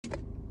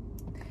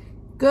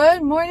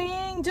Good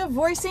morning,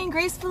 Divorcing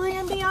Gracefully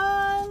and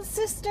Beyond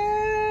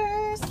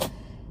sisters.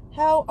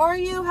 How are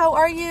you? How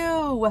are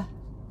you?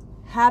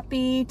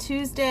 Happy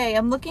Tuesday.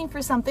 I'm looking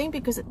for something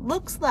because it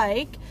looks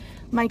like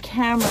my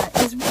camera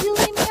is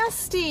really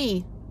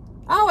nasty.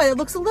 Oh, it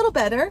looks a little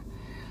better.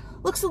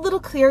 Looks a little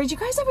clearer. Did you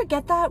guys ever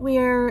get that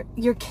where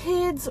your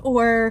kids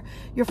or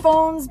your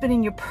phone's been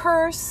in your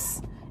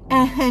purse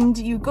and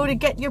you go to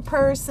get your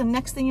purse and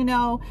next thing you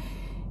know,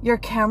 your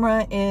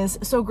camera is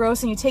so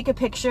gross and you take a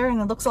picture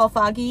and it looks all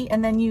foggy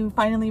and then you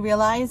finally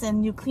realize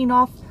and you clean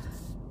off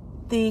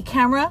the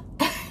camera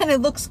and it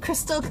looks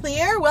crystal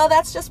clear? Well,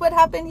 that's just what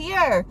happened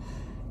here.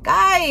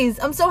 Guys,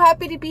 I'm so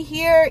happy to be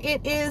here.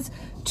 It is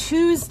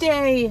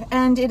Tuesday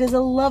and it is a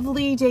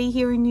lovely day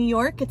here in New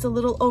York. It's a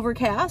little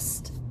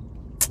overcast.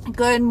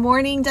 Good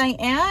morning,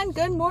 Diane.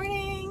 Good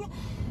morning.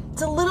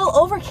 It's a little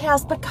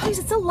overcast, but guys,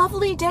 it's a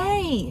lovely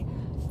day.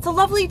 It's a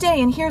lovely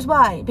day, and here's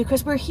why.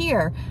 Because we're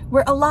here,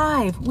 we're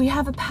alive, we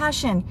have a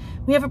passion,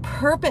 we have a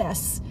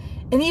purpose.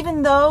 And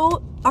even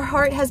though our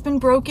heart has been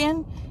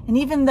broken, and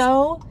even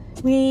though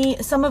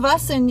some of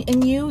us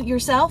and you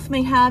yourself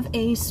may have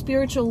a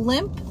spiritual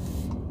limp,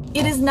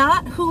 it is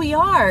not who we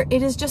are.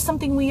 It is just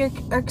something we are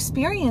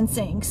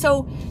experiencing.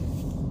 So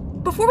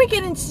before we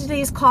get into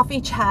today's coffee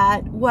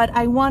chat, what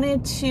I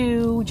wanted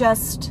to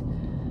just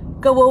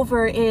go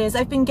over is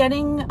I've been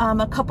getting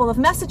a couple of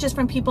messages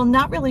from people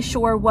not really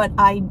sure what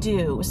I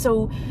do.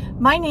 So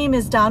my name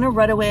is Donna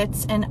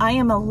Rudowitz and I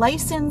am a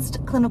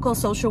licensed clinical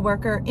social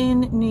worker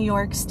in New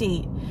York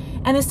State.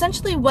 And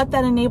essentially what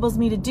that enables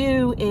me to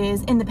do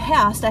is, in the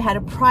past, I had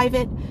a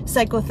private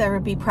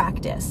psychotherapy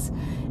practice.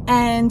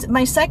 And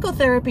my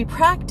psychotherapy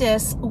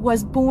practice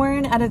was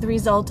born out of the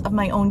result of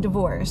my own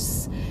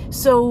divorce.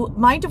 So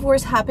my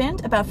divorce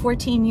happened about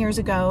 14 years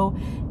ago,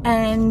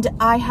 and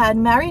I had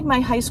married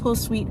my high school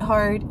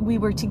sweetheart. We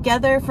were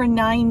together for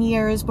 9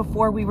 years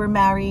before we were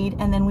married,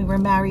 and then we were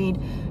married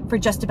for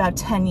just about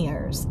 10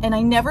 years. And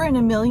I never in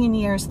a million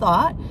years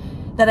thought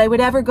that I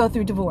would ever go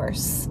through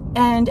divorce.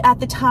 And at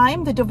the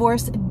time, the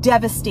divorce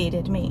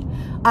devastated me.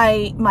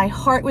 My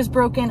heart was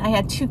broken. I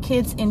had 2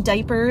 kids in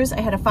diapers.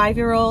 I had a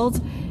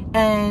 5-year-old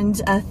and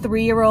a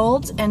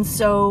 3-year-old. And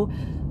so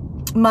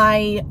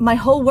my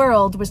whole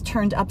world was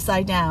turned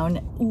upside down.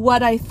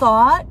 What I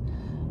thought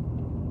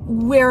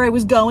where I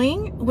was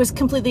going was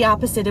completely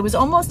opposite. It was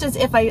almost as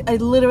if I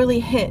literally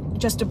hit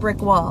just a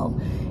brick wall.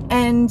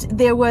 And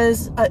there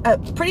was a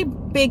pretty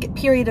big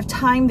period of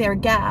time there,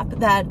 gap,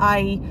 that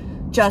I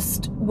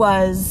just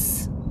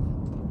was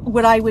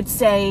what I would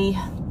say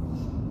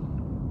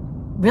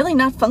really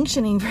not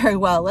functioning very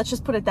well. Let's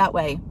just put it that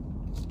way.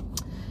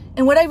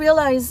 And what I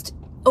realized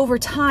over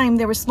time,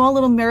 there were small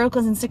little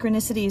miracles and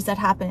synchronicities that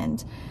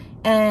happened.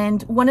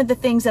 And one of the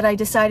things that I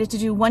decided to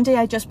do, one day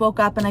I just woke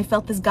up and I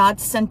felt this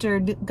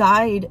God-centered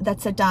guide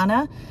that said,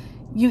 Donna,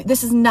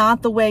 this is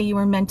not the way you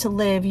were meant to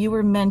live. You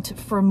were meant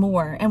for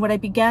more. And what I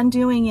began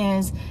doing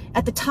is,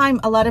 at the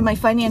time, a lot of my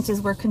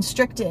finances were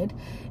constricted.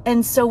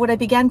 And so what I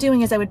began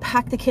doing is I would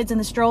pack the kids in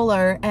the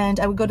stroller and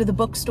I would go to the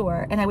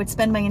bookstore and I would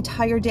spend my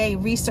entire day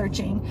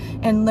researching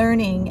and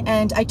learning.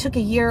 And I took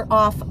a year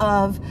off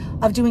of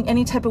doing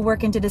any type of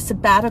work and did a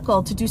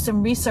sabbatical to do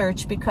some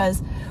research,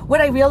 because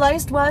what I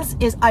realized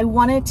is I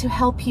wanted to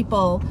help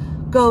people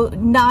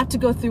not to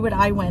go through what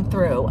I went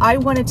through. I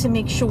wanted to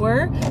make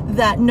sure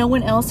that no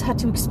one else had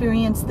to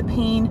experience the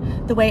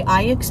pain the way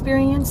I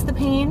experienced the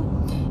pain.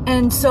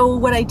 And so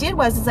what I did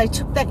is I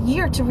took that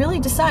year to really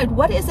decide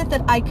what is it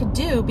that I could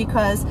do,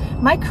 because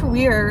my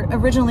career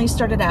originally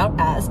started out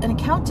as an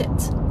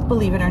accountant,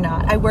 believe it or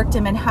not. I worked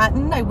in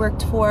Manhattan. I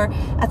worked for,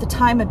 at the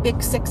time, a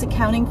Big 6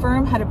 accounting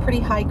firm, had a pretty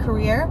high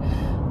career,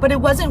 but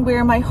it wasn't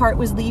where my heart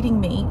was leading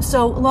me.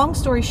 So long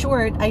story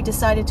short, I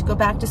decided to go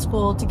back to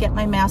school to get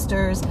my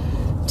master's,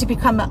 to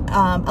become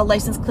a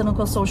licensed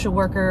clinical social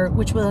worker,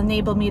 which will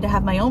enable me to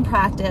have my own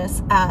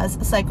practice as a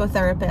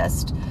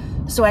psychotherapist,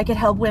 so I could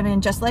help women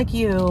just like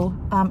you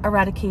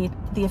eradicate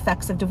the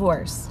effects of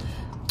divorce.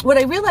 What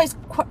I realized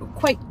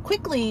quite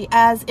quickly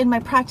as in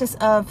my practice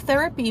of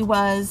therapy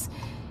was,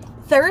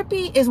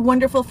 therapy is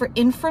wonderful for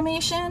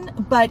information,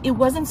 but it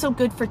wasn't so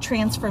good for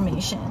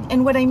transformation.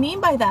 And what I mean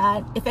by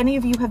that, if any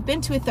of you have been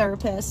to a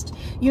therapist,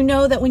 you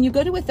know that when you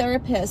go to a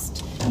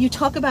therapist, you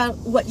talk about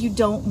what you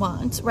don't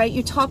want, right?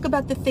 You talk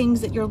about the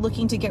things that you're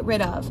looking to get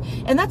rid of.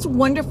 And that's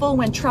wonderful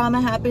when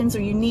trauma happens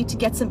or you need to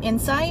get some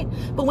insight.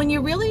 But when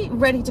you're really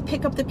ready to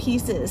pick up the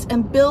pieces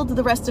and build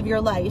the rest of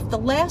your life, the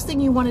last thing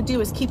you want to do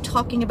is keep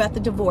talking about the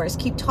divorce,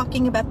 keep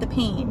talking about the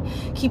pain,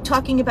 keep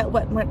talking about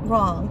what went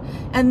wrong.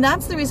 And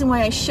that's the reason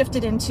why I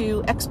shifted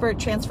into expert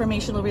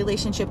transformational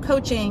relationship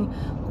coaching,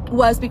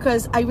 was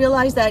because I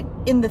realized that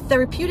in the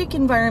therapeutic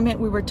environment,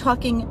 we were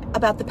talking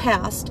about the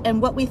past,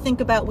 and what we think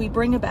about, we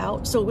bring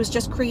about. So it was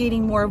just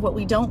creating more of what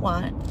we don't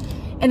want.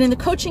 And in the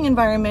coaching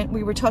environment,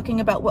 we were talking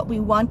about what we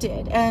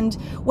wanted. And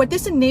what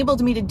this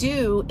enabled me to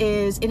do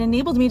is it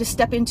enabled me to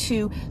step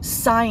into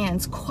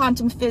science,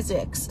 quantum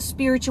physics,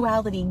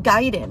 spirituality,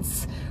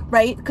 guidance,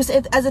 right? Because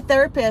as a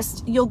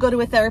therapist, you'll go to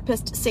a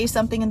therapist, say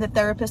something, and the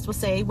therapist will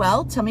say,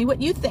 well, tell me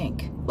what you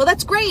think. Well,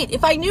 that's great.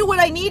 If I knew what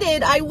I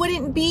needed, I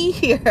wouldn't be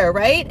here,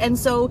 right? And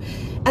so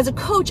as a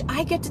coach,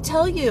 I get to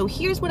tell you,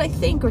 here's what I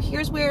think, or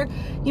here's where,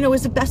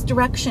 is the best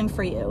direction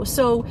for you.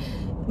 So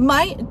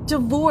my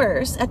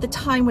divorce at the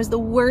time was the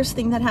worst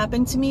thing that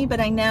happened to me, but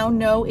I now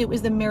know it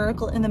was the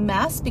miracle in the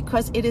mess,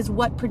 because it is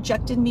what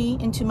projected me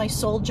into my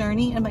soul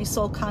journey and my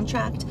soul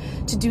contract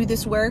to do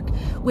this work,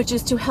 which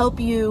is to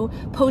help you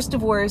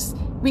post-divorce,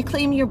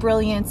 reclaim your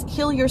brilliance,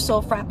 heal your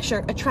soul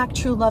fracture, attract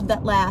true love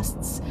that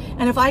lasts.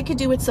 And if I could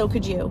do it, so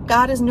could you.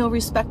 God is no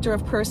respecter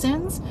of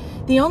persons.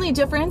 The only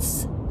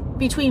difference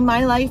between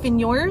my life and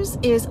yours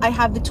is I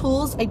have the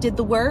tools, I did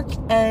the work,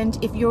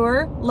 and if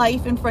your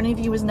life in front of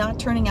you is not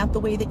turning out the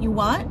way that you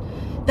want,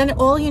 then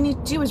all you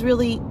need to do is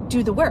really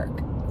do the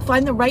work.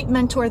 Find the right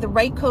mentor, the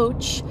right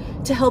coach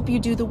to help you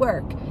do the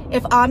work.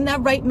 If I'm that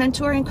right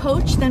mentor and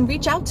coach, then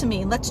reach out to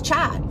me, let's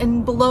chat.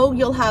 And below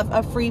you'll have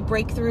a free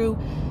breakthrough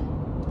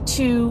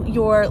to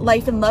your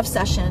life and love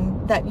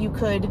session that you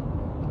could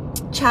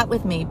chat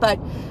with me. But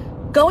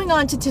going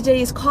on to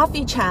today's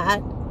coffee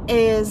chat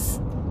is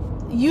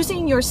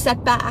using your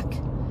setback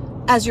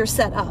as your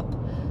setup.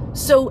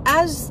 So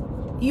as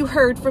you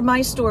heard from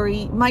my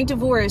story, my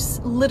divorce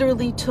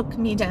literally took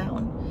me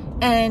down,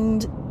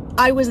 and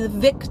I was the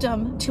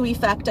victim to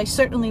effect. I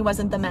certainly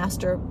wasn't the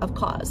master of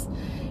cause.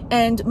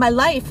 And my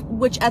life,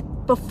 which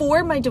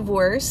before my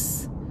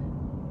divorce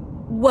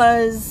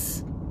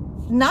was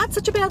not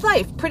such a bad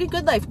life, pretty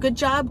good life, good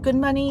job, good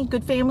money,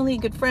 good family,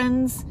 good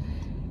friends.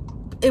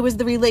 It was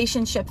the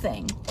relationship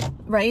thing,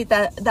 right?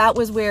 That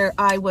was where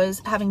I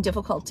was having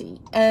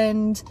difficulty.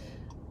 And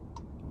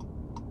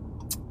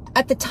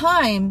at the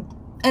time,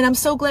 and I'm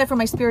so glad for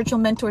my spiritual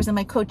mentors and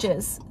my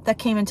coaches that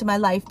came into my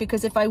life,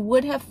 because if I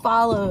would have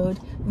followed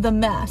the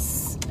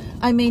mess,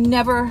 I may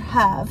never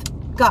have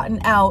gotten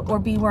out or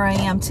be where I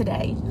am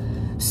today.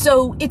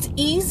 So it's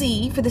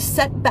easy for the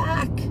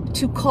setback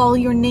to call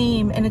your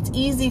name, and it's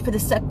easy for the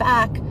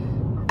setback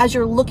as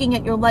you're looking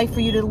at your life for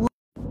you to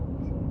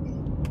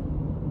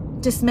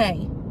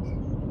dismay.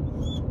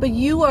 But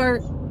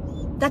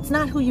that's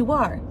not who you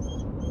are.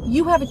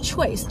 You have a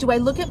choice. Do I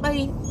look at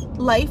my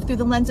life through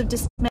the lens of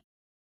dismay,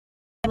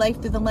 my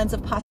life through the lens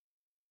of possibility?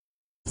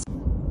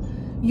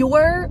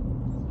 Your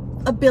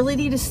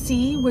ability to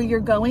see where you're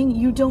going,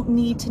 you don't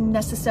need to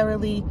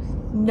necessarily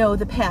know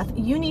the path.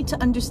 You need to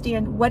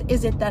understand, what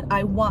is it that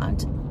I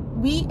want?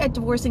 We at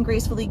Divorcing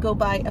Gracefully go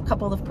by a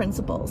couple of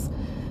principles.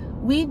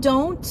 We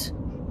don't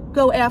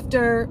go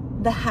after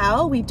the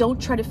how. We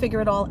don't try to figure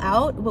it all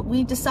out. What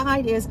we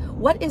decide is,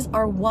 what is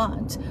our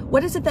want?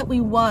 What is it that we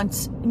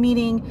want?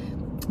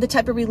 Meaning the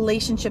type of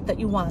relationship that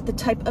you want, the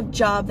type of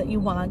job that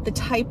you want, the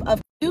type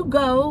of, you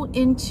go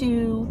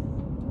into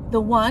the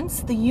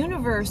wants, the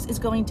universe is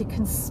going to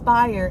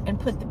conspire and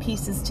put the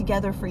pieces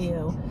together for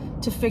you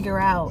to figure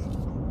out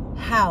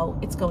how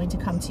it's going to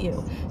come to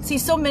you. See,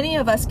 so many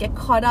of us get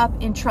caught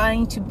up in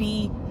trying to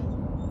be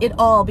it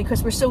all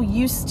because we're so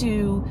used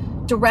to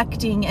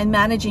directing and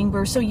managing.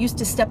 We're so used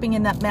to stepping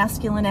in that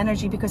masculine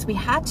energy because we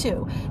had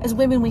to. As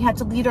women, we had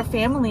to lead our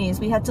families.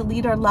 We had to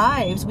lead our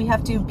lives. We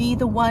have to be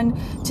the one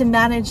to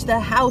manage the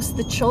house,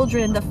 the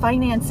children, the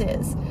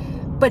finances.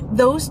 But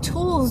those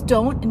tools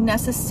don't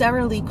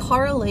necessarily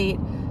correlate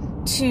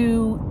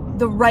to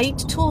the right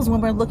tools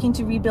when we're looking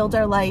to rebuild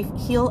our life,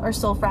 heal our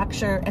soul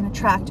fracture, and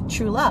attract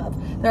true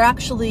love. They're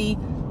actually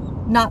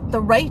not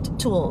the right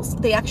tools.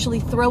 They actually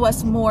throw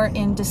us more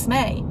in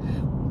dismay.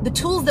 The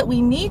tools that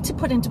we need to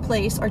put into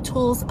place are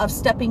tools of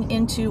stepping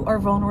into our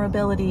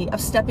vulnerability,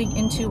 of stepping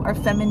into our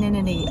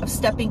femininity, of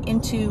stepping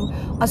into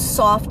a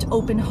soft,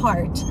 open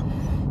heart.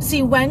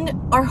 See, when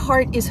our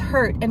heart is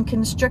hurt and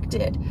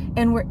constricted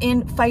and we're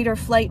in fight or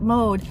flight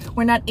mode,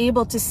 we're not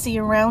able to see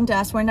around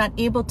us. We're not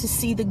able to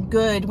see the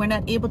good. We're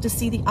not able to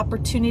see the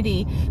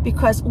opportunity,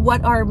 because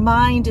what our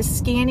mind is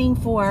scanning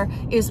for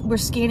is, we're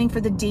scanning for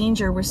the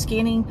danger. We're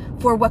scanning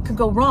for what could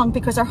go wrong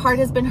because our heart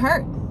has been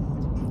hurt.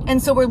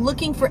 And so we're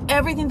looking for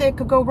everything that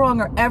could go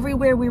wrong, or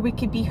everywhere where we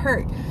could be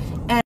hurt.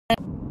 And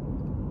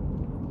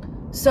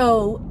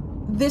so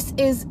this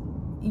is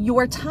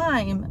your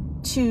time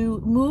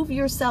to move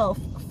yourself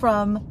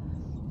from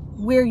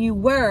where you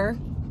were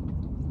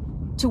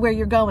to where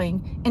you're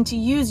going, and to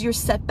use your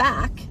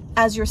setback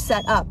as your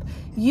setup.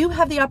 You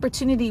have the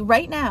opportunity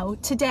right now,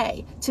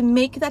 today, to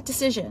make that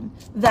decision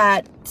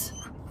that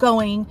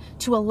going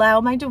to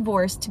allow my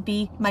divorce to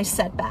be my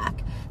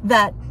setback.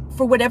 That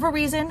for whatever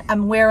reason,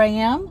 I'm where I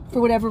am. For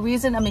whatever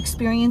reason, I'm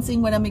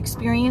experiencing what I'm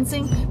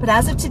experiencing. But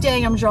as of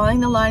today, I'm drawing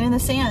the line in the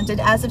sand.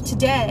 And as of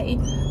today,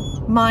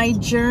 my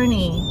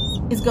journey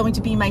is going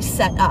to be my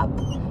setup.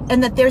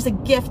 and that there's a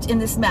gift in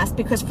this mess,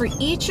 because for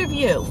each of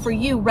you, for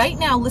you right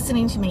now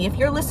listening to me, if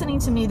you're listening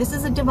to me, this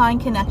is a divine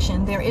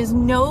connection. There is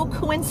no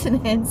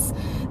coincidence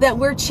that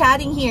we're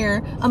chatting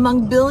here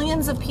among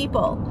billions of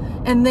people,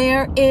 and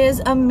there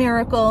is a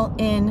miracle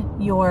in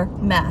your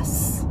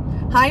mess.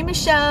 Hi,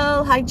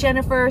 Michelle. Hi,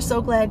 Jennifer.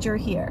 So glad you're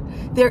here.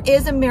 There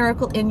is a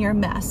miracle in your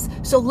mess.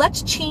 So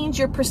let's change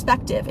your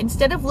perspective.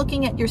 Instead of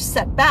looking at your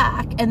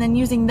setback and then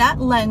using that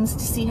lens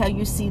to see how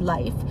you see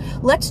life,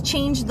 let's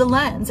change the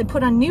lens and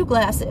put on new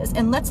glasses,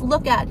 and let's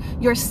look at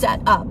your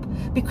setup.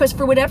 Because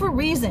for whatever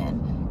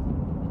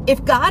reason,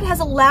 if God has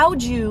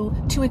allowed you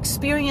to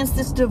experience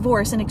this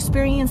divorce and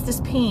experience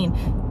this pain,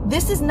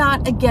 this is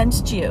not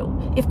against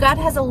you. If God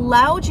has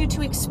allowed you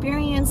to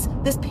experience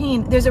this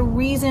pain, there's a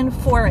reason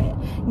for it.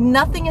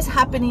 Nothing is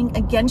happening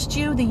against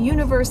you. The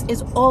universe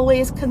is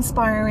always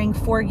conspiring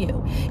for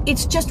you.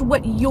 It's just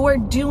what you're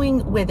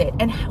doing with it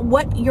and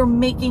what you're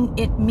making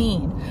it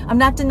mean. I'm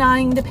not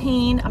denying the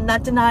pain. I'm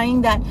not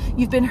denying that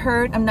you've been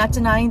hurt. I'm not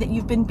denying that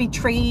you've been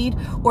betrayed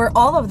or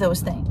all of those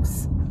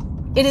things.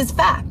 It is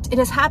fact. It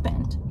has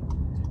happened.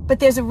 But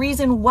there's a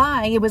reason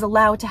why it was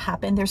allowed to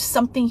happen. There's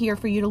something here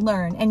for you to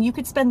learn. And you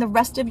could spend the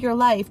rest of your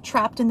life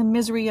trapped in the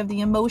misery of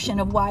the emotion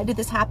of, why did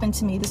this happen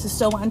to me? This is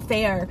so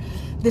unfair.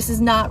 This is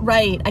not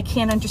right. I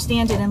can't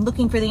understand it, and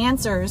looking for the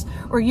answers.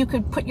 Or you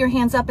could put your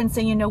hands up and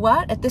say, you know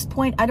what? At this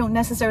point, I don't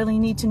necessarily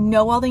need to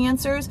know all the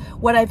answers.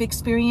 What I've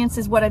experienced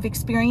is what I've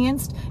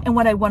experienced. And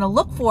what I want to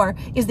look for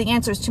is the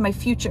answers to my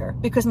future,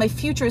 because my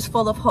future is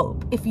full of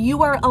hope. If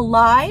you are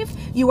alive,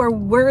 you are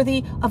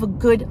worthy of a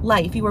good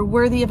life. You are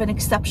worthy of an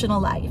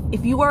exceptional life.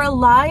 If you are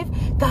alive,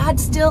 God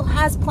still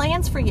has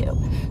plans for you.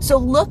 So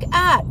look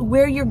at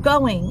where you're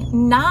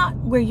going, not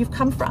where you've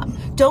come from.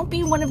 Don't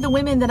be one of the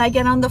women that I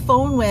get on the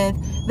phone with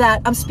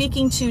that I'm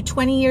speaking to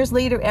 20 years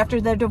later after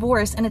their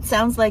divorce, and it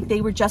sounds like they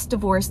were just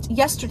divorced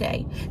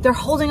yesterday. They're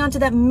holding on to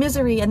that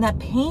misery and that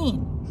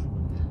pain.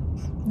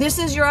 This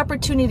is your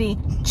opportunity.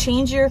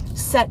 Change your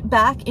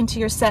setback into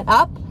your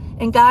setup.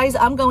 And guys,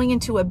 I'm going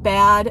into a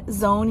bad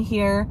zone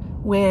here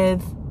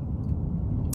with